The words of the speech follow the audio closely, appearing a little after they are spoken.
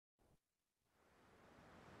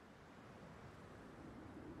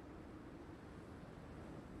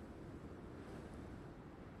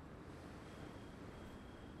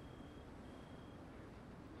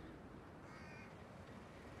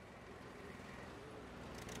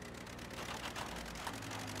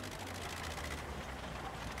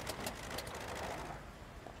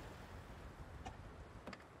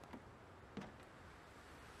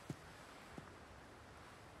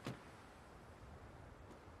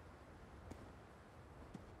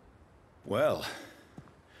Well,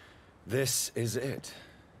 this is it.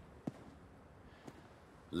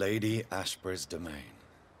 Lady Ashbury's domain.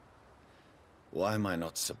 Why am I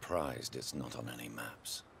not surprised it's not on any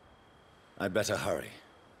maps? I'd better hurry.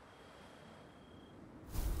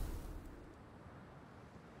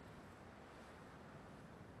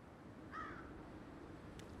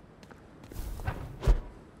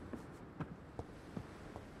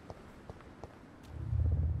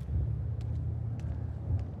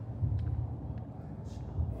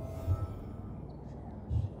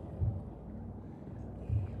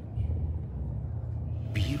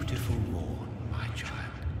 Beautiful morn, my child.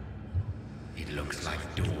 It looks like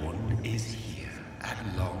dawn is here at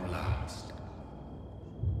long last.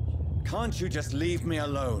 Can't you just leave me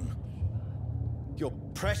alone? Your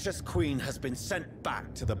precious queen has been sent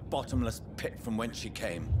back to the bottomless pit from whence she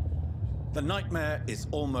came. The nightmare is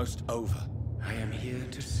almost over. I am here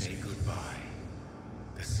to say goodbye.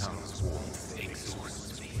 The sun's warmth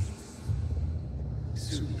exhausts me.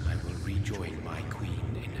 Soon I will rejoin my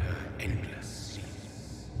queen in her endless sleep.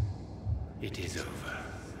 It is over.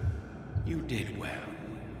 You did well.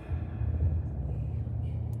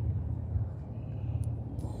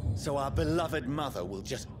 So our beloved mother will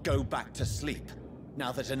just go back to sleep,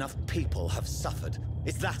 now that enough people have suffered.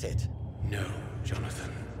 Is that it? No,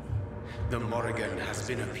 Jonathan. The Morrigan has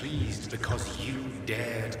been appeased because you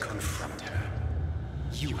dared confront her.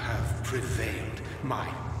 You have prevailed,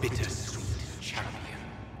 my bittersweet champion.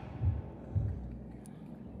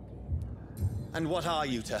 And what are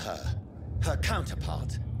you to her? Her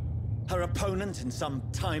counterpart? Her opponent in some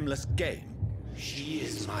timeless game? She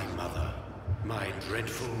is my mother. My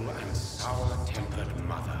dreadful and sour-tempered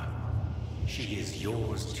mother. She is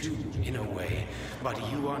yours too, in a way, but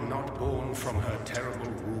you are not born from her terrible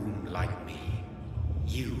womb like me.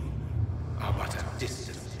 You are but a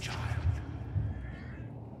distant child.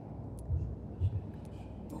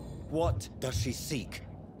 What does she seek?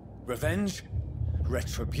 Revenge?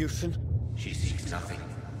 Retribution? She seeks nothing,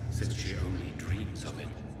 since she only dreams of it.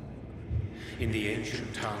 In the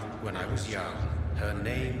ancient tongue, when I was young, her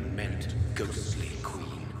name meant ghostly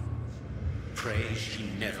queen. Pray she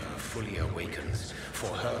never fully awakens, for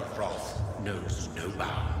her wrath knows no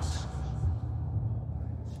bounds.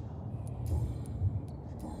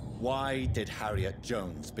 Why did Harriet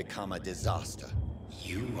Jones become a disaster?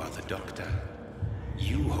 You are the doctor.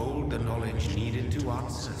 You hold the knowledge needed to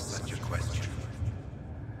answer such a question.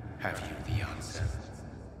 Have you the answer?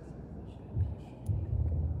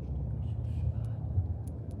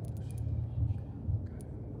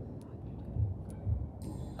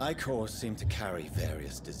 Icors seem to carry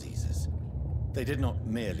various diseases. They did not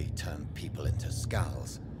merely turn people into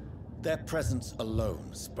skulls. Their presence alone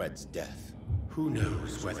spreads death. Who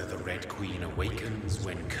knows whether the Red Queen awakens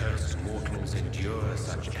when cursed mortals endure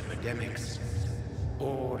such epidemics,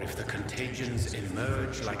 or if the contagions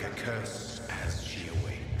emerge like a curse as she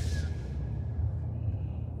awakes.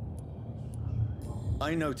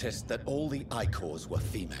 I noticed that all the Icors were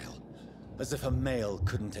female, as if a male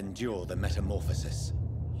couldn't endure the metamorphosis.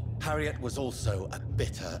 Harriet was also a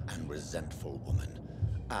bitter and resentful woman,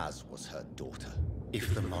 as was her daughter.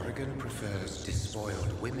 If the Morrigan prefers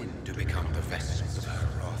despoiled women to become the vessels of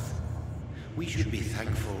her wrath, we should be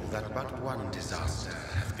thankful that but one disaster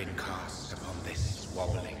hath been cast upon this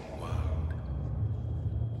wobbling world.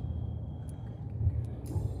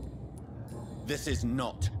 This is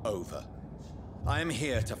not over. I am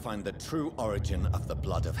here to find the true origin of the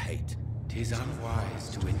blood of hate. 'Tis unwise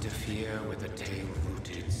to interfere with a tale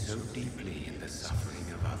rooted so deeply in the suffering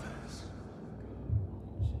of others.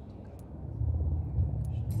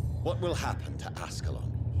 What will happen to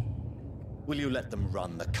Ascalon? Will you let them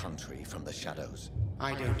run the country from the shadows?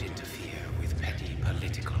 I don't interfere with petty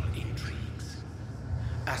political intrigues.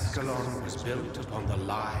 Ascalon was built upon the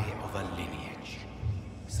lie of a lineage.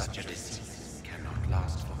 Such a deceit cannot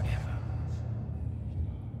last forever.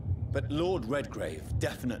 But Lord Redgrave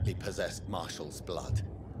definitely possessed Marshall's blood.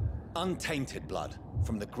 Untainted blood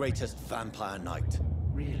from the greatest vampire knight.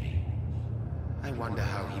 Really? I wonder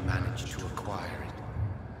how he managed to acquire it.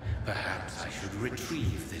 Perhaps I should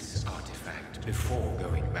retrieve this artifact before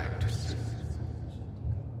going back to sleep.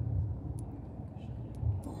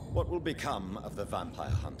 What will become of the vampire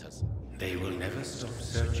hunters? They will never stop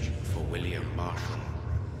searching for William Marshall,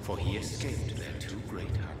 for he escaped their two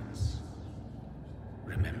great hunts.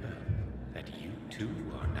 Remember that you too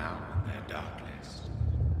are now on their dark list.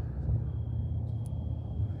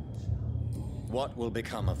 What will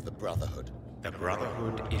become of the Brotherhood? The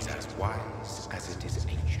Brotherhood is as wise as it is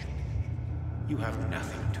ancient. You have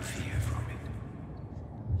nothing to fear from it.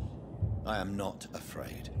 I am not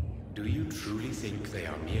afraid. Do you truly think they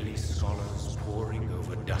are merely scholars poring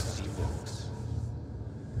over dusty books?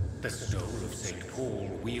 The stole of St. Paul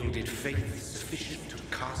wielded faith sufficient to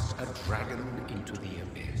cast a dragon into the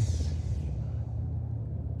abyss.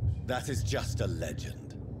 That is just a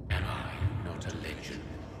legend. Am I not a legend?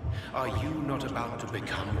 Are you not about to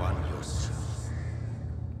become one yourself?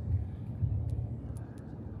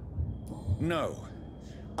 No.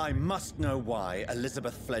 I must know why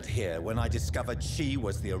Elizabeth fled here when I discovered she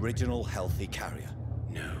was the original healthy carrier.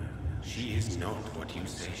 No, she is not what you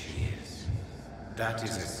say she is. That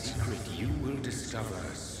is a secret you will discover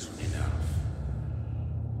soon enough.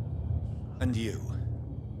 And you?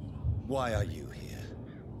 Why are you here?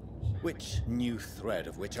 Which new thread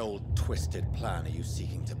of which old twisted plan are you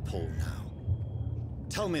seeking to pull now?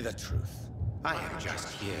 Tell me the truth. I am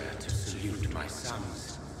just here to salute my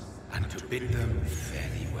sons, and to bid them fare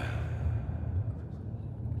thee well.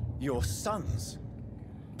 Your sons?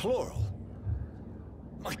 Plural?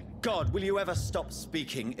 My God, will you ever stop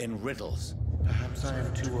speaking in riddles? Perhaps I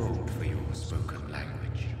am too old for your spoken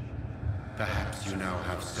language. Perhaps you now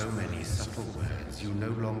have so many subtle words you no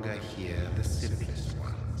longer hear the simplest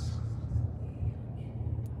ones.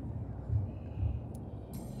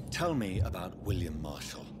 Tell me about William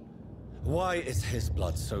Marshall. Why is his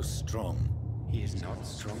blood so strong? He is not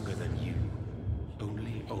stronger than you,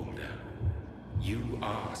 only older. You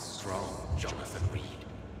are strong, Jonathan Reed.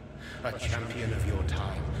 A champion of your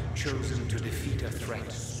time, chosen to defeat a threat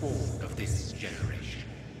spawn of this generation.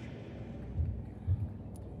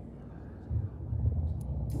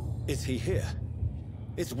 Is he here?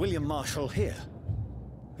 Is William Marshall here?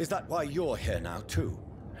 Is that why you're here now, too?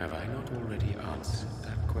 Have I not already answered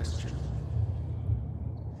that question?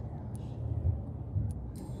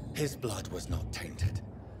 His blood was not tainted.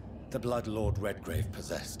 The blood Lord Redgrave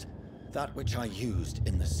possessed. That which I used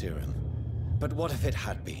in the serum. But what if it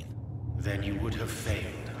had been? Then you would have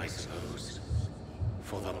failed, I suppose.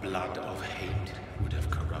 For the blood of hate would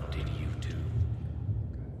have corrupted you too.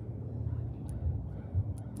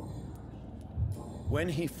 When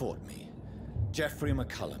he fought me, Geoffrey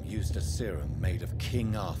McCullum used a serum made of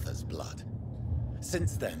King Arthur's blood.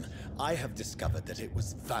 Since then, I have discovered that it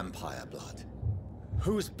was vampire blood.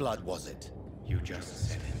 Whose blood was it? You just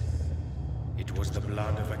said it. It was the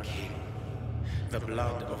blood of a king. The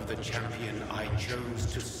blood of the champion I chose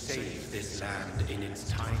to save this land in its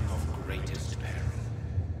time of greatest peril.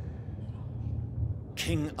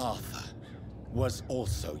 King Arthur was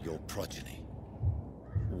also your progeny.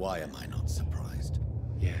 Why am I not surprised?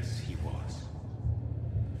 Yes, he was.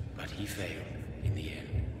 But he failed in the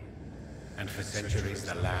end. And for centuries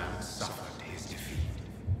the land suffered his defeat.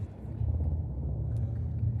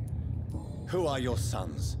 Who are your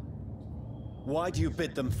sons? Why do you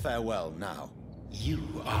bid them farewell now? You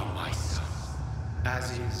are my son,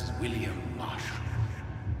 as is William Marshall.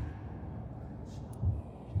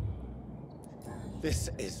 This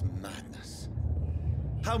is madness.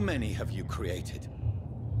 How many have you created?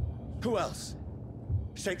 Who else?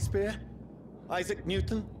 Shakespeare? Isaac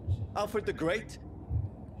Newton? Alfred the Great?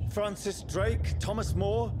 Francis Drake? Thomas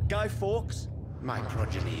More? Guy Fawkes? My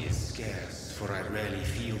progeny is scarce, for I rarely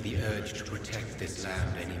feel the urge to protect this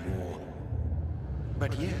land anymore.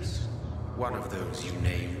 But yes, one of those you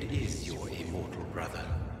named is your immortal brother.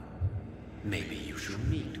 Maybe you should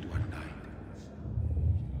meet one night.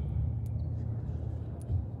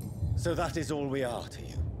 So that is all we are to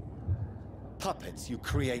you? Puppets you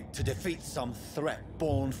create to defeat some threat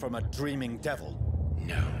born from a dreaming devil?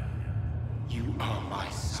 No. You are my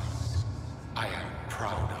sons. I am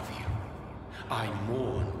proud of you. I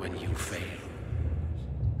mourn when you fail.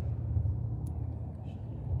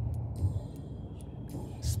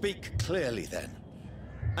 Speak clearly then,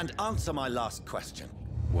 and answer my last question.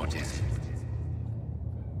 What is it?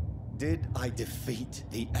 Did I defeat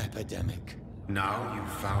the epidemic? Now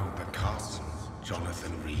you've found the castle,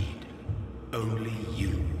 Jonathan Reed. Only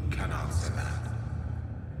you can answer that.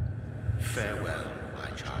 Farewell, my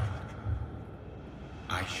child.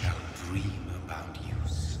 I shall dream about you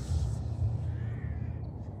soon.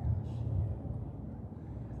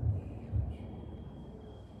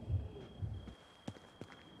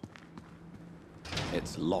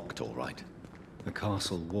 It's locked, all right. The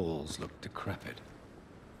castle walls look decrepit.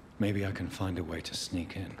 Maybe I can find a way to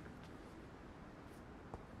sneak in.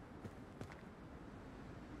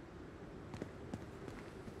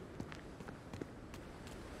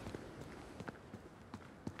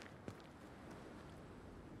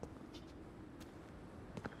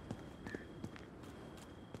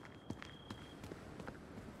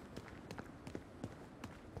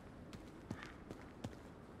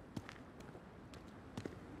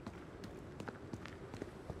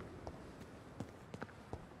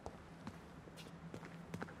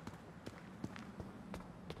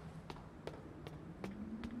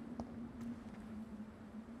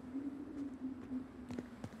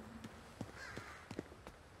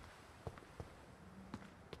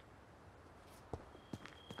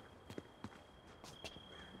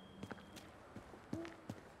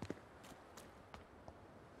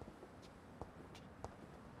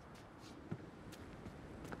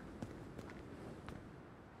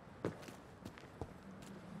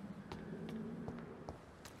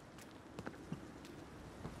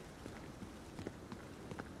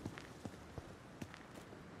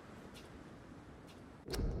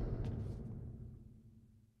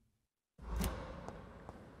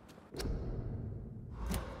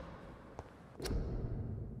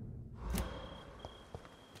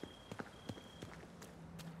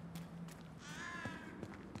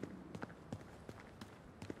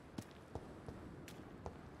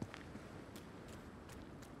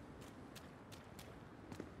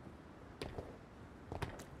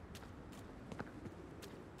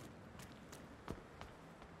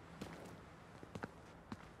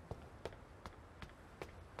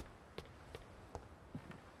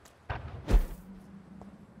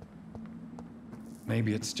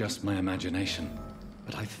 Maybe it's just my imagination,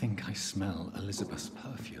 but I think I smell Elizabeth's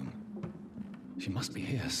perfume. She must be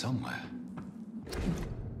here somewhere.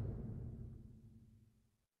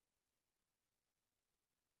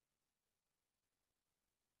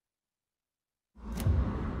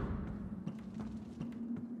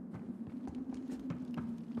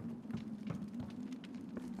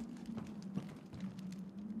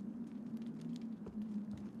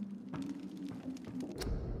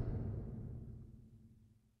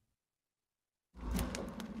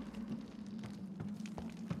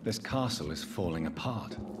 This castle is falling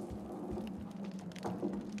apart.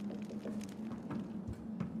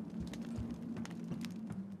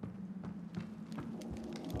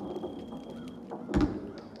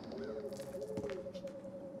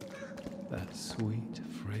 That sweet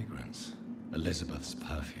fragrance. Elizabeth's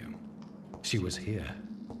perfume. She was here,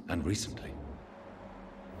 and recently.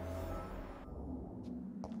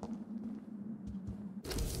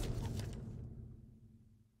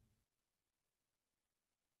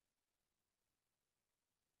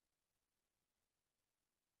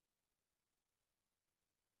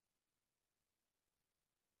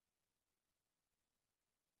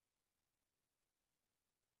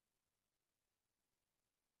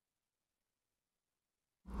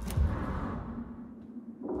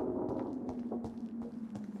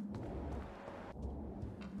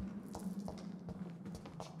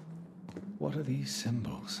 What are these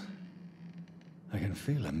symbols? I can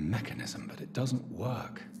feel a mechanism, but it doesn't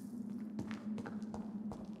work.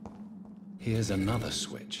 Here's another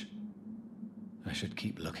switch. I should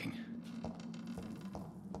keep looking.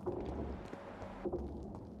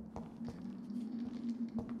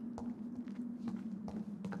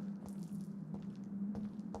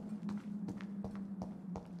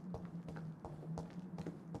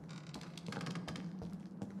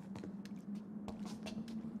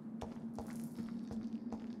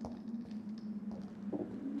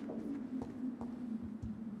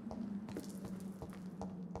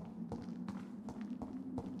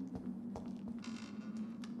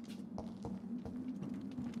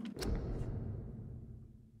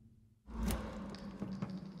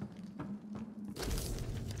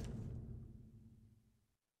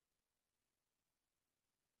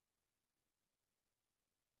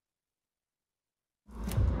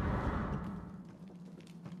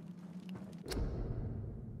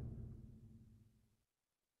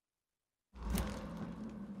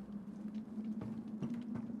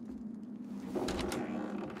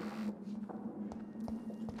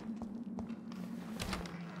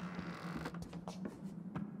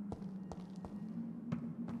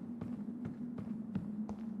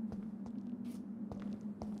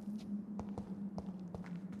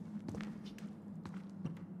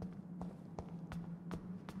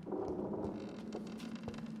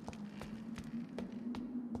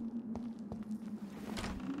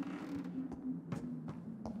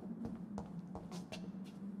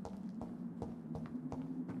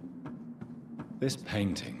 This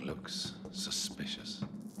painting looks suspicious.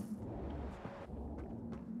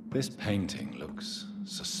 This painting looks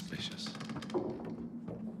suspicious.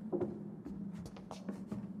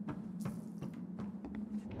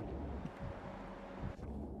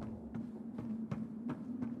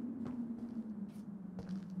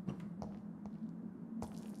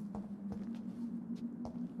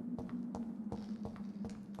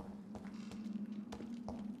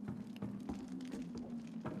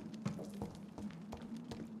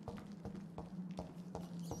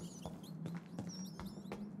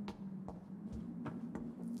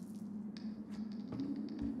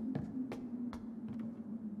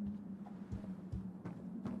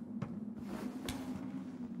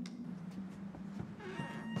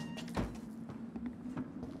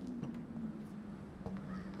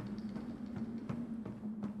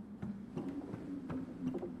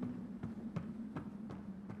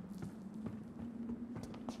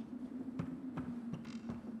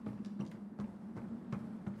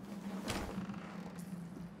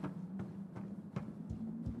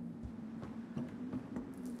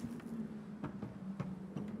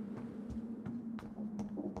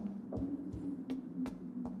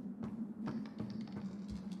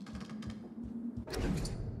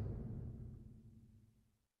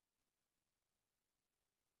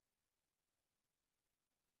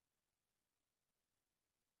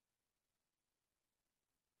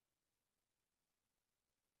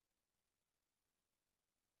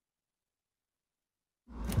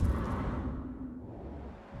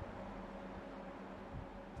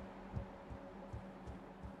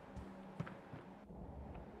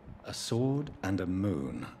 A sword and a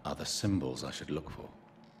moon are the symbols I should look for.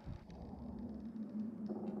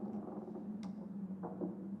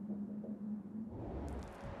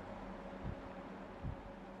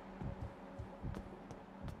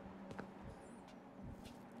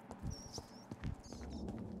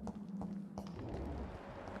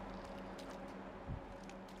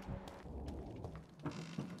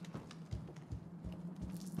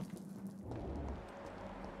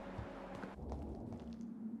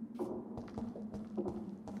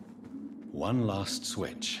 One last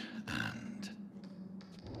switch, and...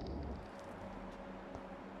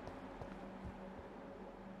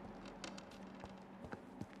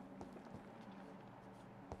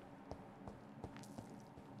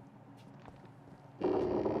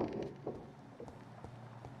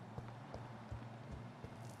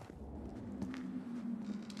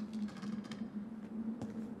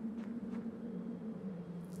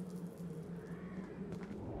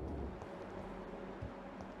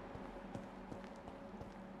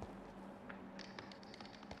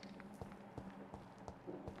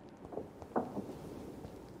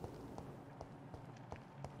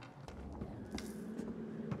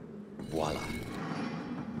 voila.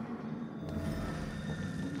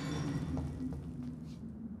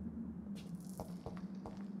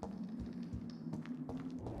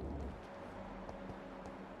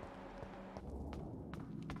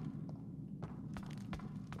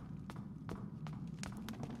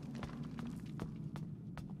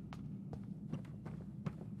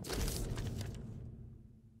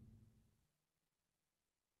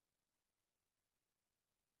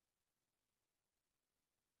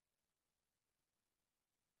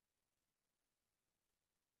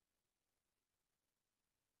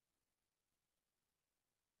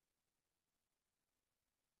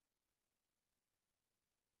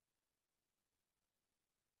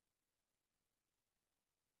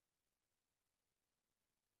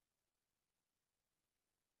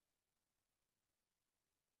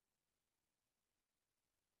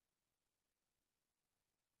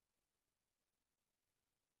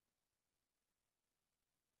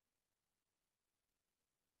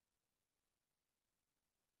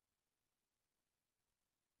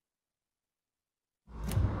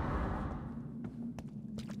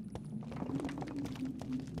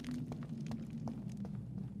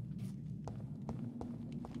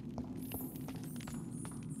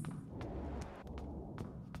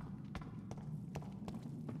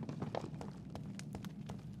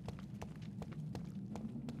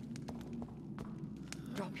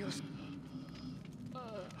 Drop your...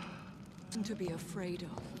 to be afraid of.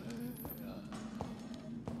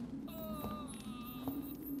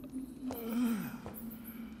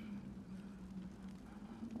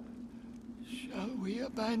 Shall we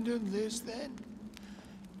abandon this then?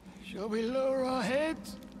 Shall we lower our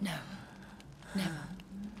heads? No. Never.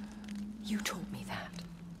 You taught me that.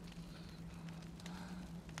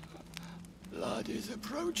 Blood is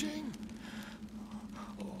approaching.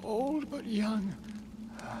 Old but young.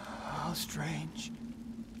 How strange.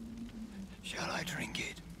 Shall I drink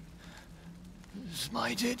it?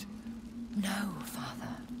 Smite it? No,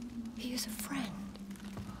 Father. He is a friend.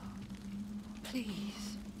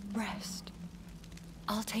 Please, rest.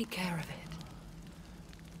 I'll take care of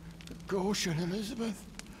it. Caution, Elizabeth.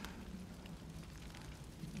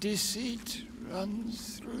 Deceit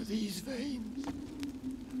runs through these veins.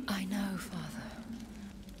 I know, Father.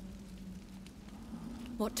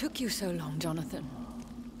 What took you so long, Jonathan?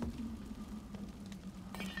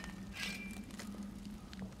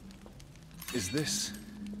 Is this...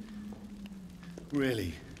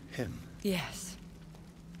 really him? Yes.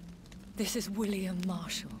 This is William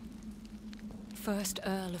Marshall, 1st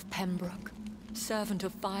Earl of Pembroke, servant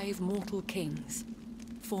of 5 mortal kings,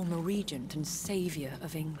 former regent and savior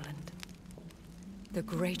of England. The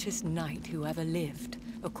greatest knight who ever lived,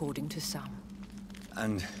 according to some.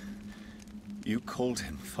 And you called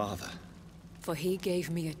him father? For he gave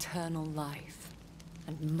me eternal life,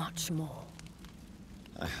 and much more.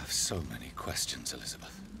 I have so many questions,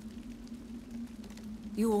 Elizabeth.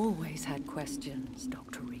 You always had questions,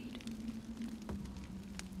 Dr. Reed.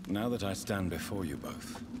 Now that I stand before you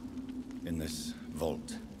both, in this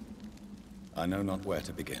vault, I know not where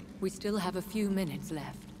to begin. We still have a few minutes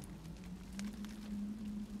left.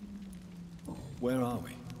 Where are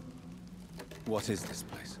we? What is this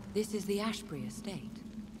place? This is the Ashbury estate.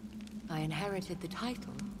 I inherited the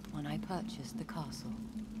title when I purchased the castle.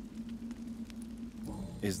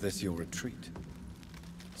 Is this your retreat?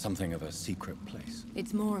 Something of a secret place?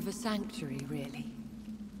 It's more of a sanctuary, really.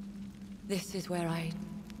 This is where I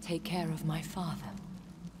take care of my father.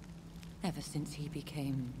 Ever since he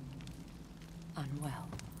became... unwell.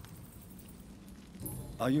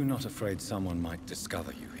 Are you not afraid someone might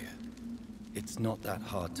discover you here? It's not that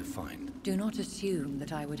hard to find. Do not assume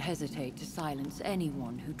that I would hesitate to silence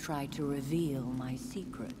anyone who tried to reveal my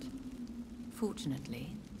secret.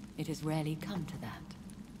 Fortunately, it has rarely come to that.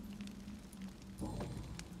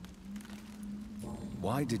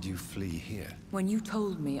 Why did you flee here? When you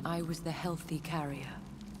told me I was the healthy carrier,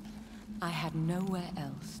 I had nowhere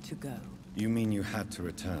else to go. You mean you had to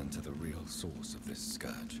return to the real source of this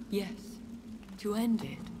scourge? Yes, to end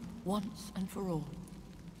it once and for all.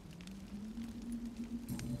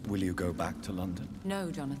 Will you go back to London?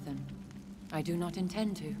 No, Jonathan. I do not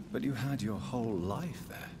intend to. But you had your whole life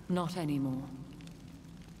there. Not anymore.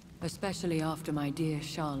 Especially after my dear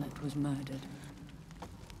Charlotte was murdered.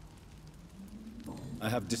 I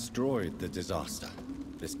have destroyed the disaster,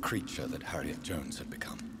 this creature that Harriet Jones had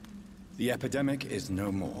become. The epidemic is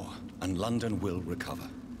no more, and London will recover.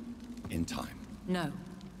 In time. No.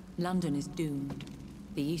 London is doomed.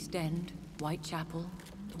 The East End, Whitechapel,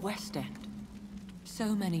 the West End.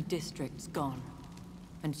 So many districts gone.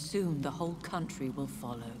 And soon the whole country will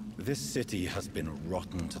follow. This city has been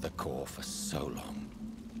rotten to the core for so long.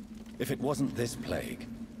 If it wasn't this plague,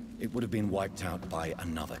 it would have been wiped out by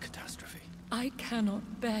another catastrophe. I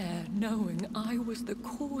cannot bear knowing I was the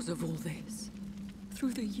cause of all this.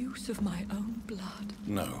 Through the use of my own blood.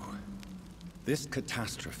 No. This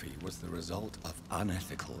catastrophe was the result of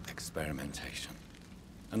unethical experimentation.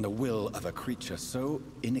 And the will of a creature so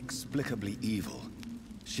inexplicably evil,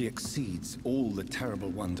 she exceeds all the terrible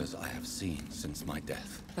wonders I have seen since my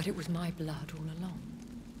death. But it was my blood all along.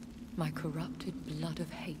 My corrupted blood of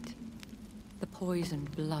hate. The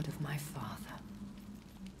poisoned blood of my father.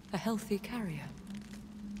 A healthy carrier.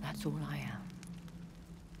 That's all I am.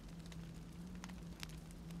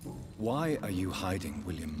 Why are you hiding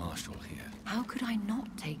William Marshall here? How could I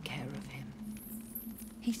not take care of him?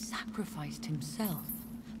 He sacrificed himself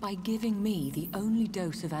by giving me the only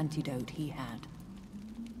dose of antidote he had.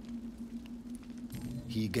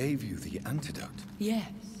 He gave you the antidote?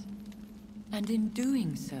 Yes. And in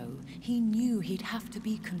doing so, he knew he'd have to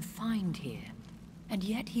be confined here. And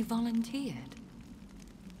yet he volunteered.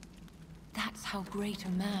 That's how great a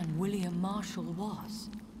man William Marshall was.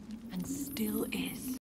 And still is.